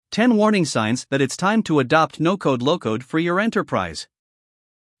10 warning signs that it's time to adopt no-code low-code for your enterprise.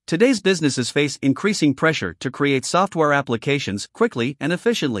 Today's businesses face increasing pressure to create software applications quickly and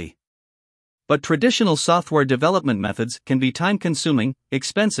efficiently. But traditional software development methods can be time-consuming,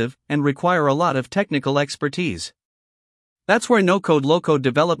 expensive, and require a lot of technical expertise. That's where no-code low-code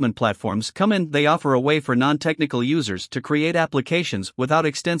development platforms come in. They offer a way for non-technical users to create applications without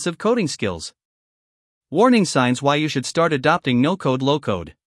extensive coding skills. Warning signs why you should start adopting no-code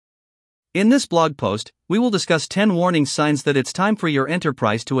low-code. In this blog post, we will discuss 10 warning signs that it's time for your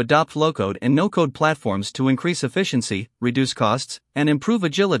enterprise to adopt low-code and no-code platforms to increase efficiency, reduce costs, and improve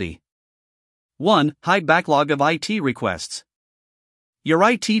agility. 1. High backlog of IT requests. Your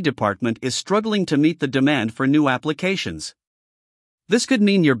IT department is struggling to meet the demand for new applications. This could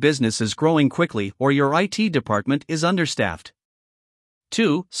mean your business is growing quickly or your IT department is understaffed.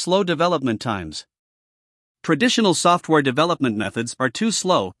 2. Slow development times. Traditional software development methods are too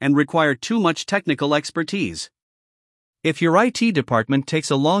slow and require too much technical expertise. If your IT department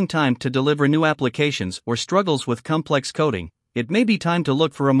takes a long time to deliver new applications or struggles with complex coding, it may be time to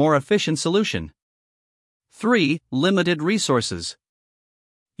look for a more efficient solution. 3. Limited resources.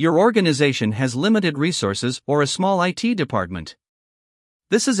 Your organization has limited resources or a small IT department.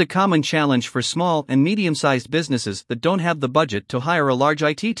 This is a common challenge for small and medium-sized businesses that don't have the budget to hire a large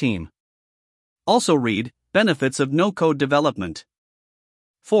IT team. Also read, benefits of no-code development.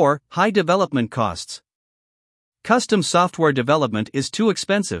 4. High development costs. Custom software development is too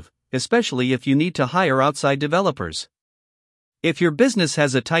expensive, especially if you need to hire outside developers. If your business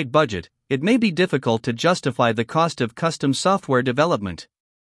has a tight budget, it may be difficult to justify the cost of custom software development.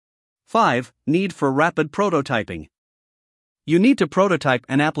 5. Need for rapid prototyping. You need to prototype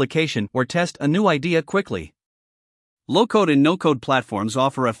an application or test a new idea quickly. Low-code and no-code platforms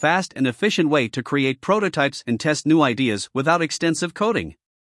offer a fast and efficient way to create prototypes and test new ideas without extensive coding.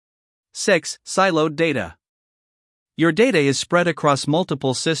 6. Siloed data. Your data is spread across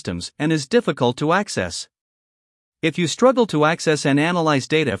multiple systems and is difficult to access. If you struggle to access and analyze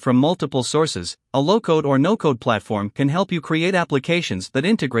data from multiple sources, a low-code or no-code platform can help you create applications that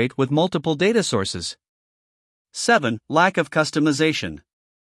integrate with multiple data sources. 7. Lack of customization.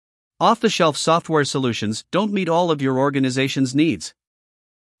 Off-the-shelf software solutions don't meet all of your organization's needs.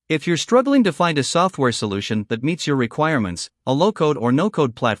 If you're struggling to find a software solution that meets your requirements, a low-code or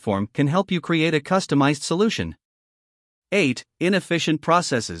no-code platform can help you create a customized solution. 8. Inefficient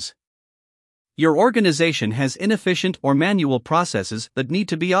processes. Your organization has inefficient or manual processes that need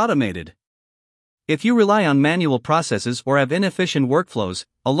to be automated. If you rely on manual processes or have inefficient workflows,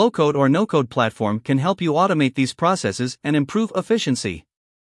 a low-code or no-code platform can help you automate these processes and improve efficiency.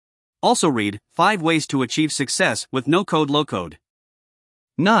 Also read, 5 ways to achieve success with no-code low-code.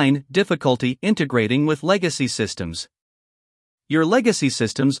 9. Difficulty integrating with legacy systems. Your legacy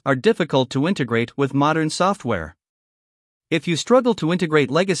systems are difficult to integrate with modern software. If you struggle to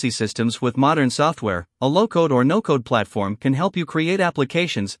integrate legacy systems with modern software, a low-code or no-code platform can help you create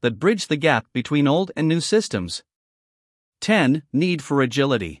applications that bridge the gap between old and new systems. 10. Need for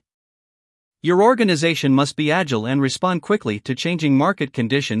agility. Your organization must be agile and respond quickly to changing market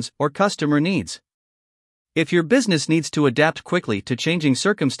conditions or customer needs. If your business needs to adapt quickly to changing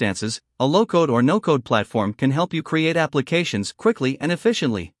circumstances, a low-code or no-code platform can help you create applications quickly and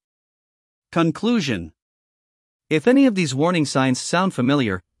efficiently. Conclusion. If any of these warning signs sound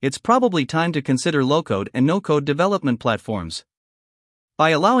familiar, it's probably time to consider low-code and no-code development platforms.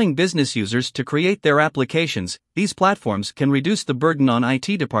 By allowing business users to create their applications, these platforms can reduce the burden on IT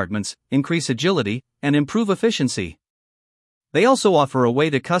departments, increase agility, and improve efficiency. They also offer a way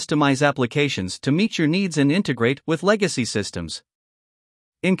to customize applications to meet your needs and integrate with legacy systems.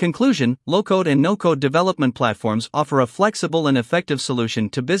 In conclusion, low-code and no-code development platforms offer a flexible and effective solution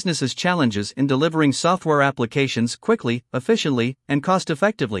to businesses' challenges in delivering software applications quickly, efficiently, and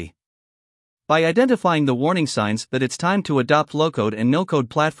cost-effectively. By identifying the warning signs that it's time to adopt low-code and no-code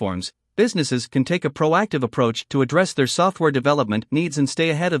platforms, businesses can take a proactive approach to address their software development needs and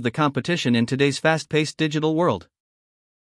stay ahead of the competition in today's fast-paced digital world.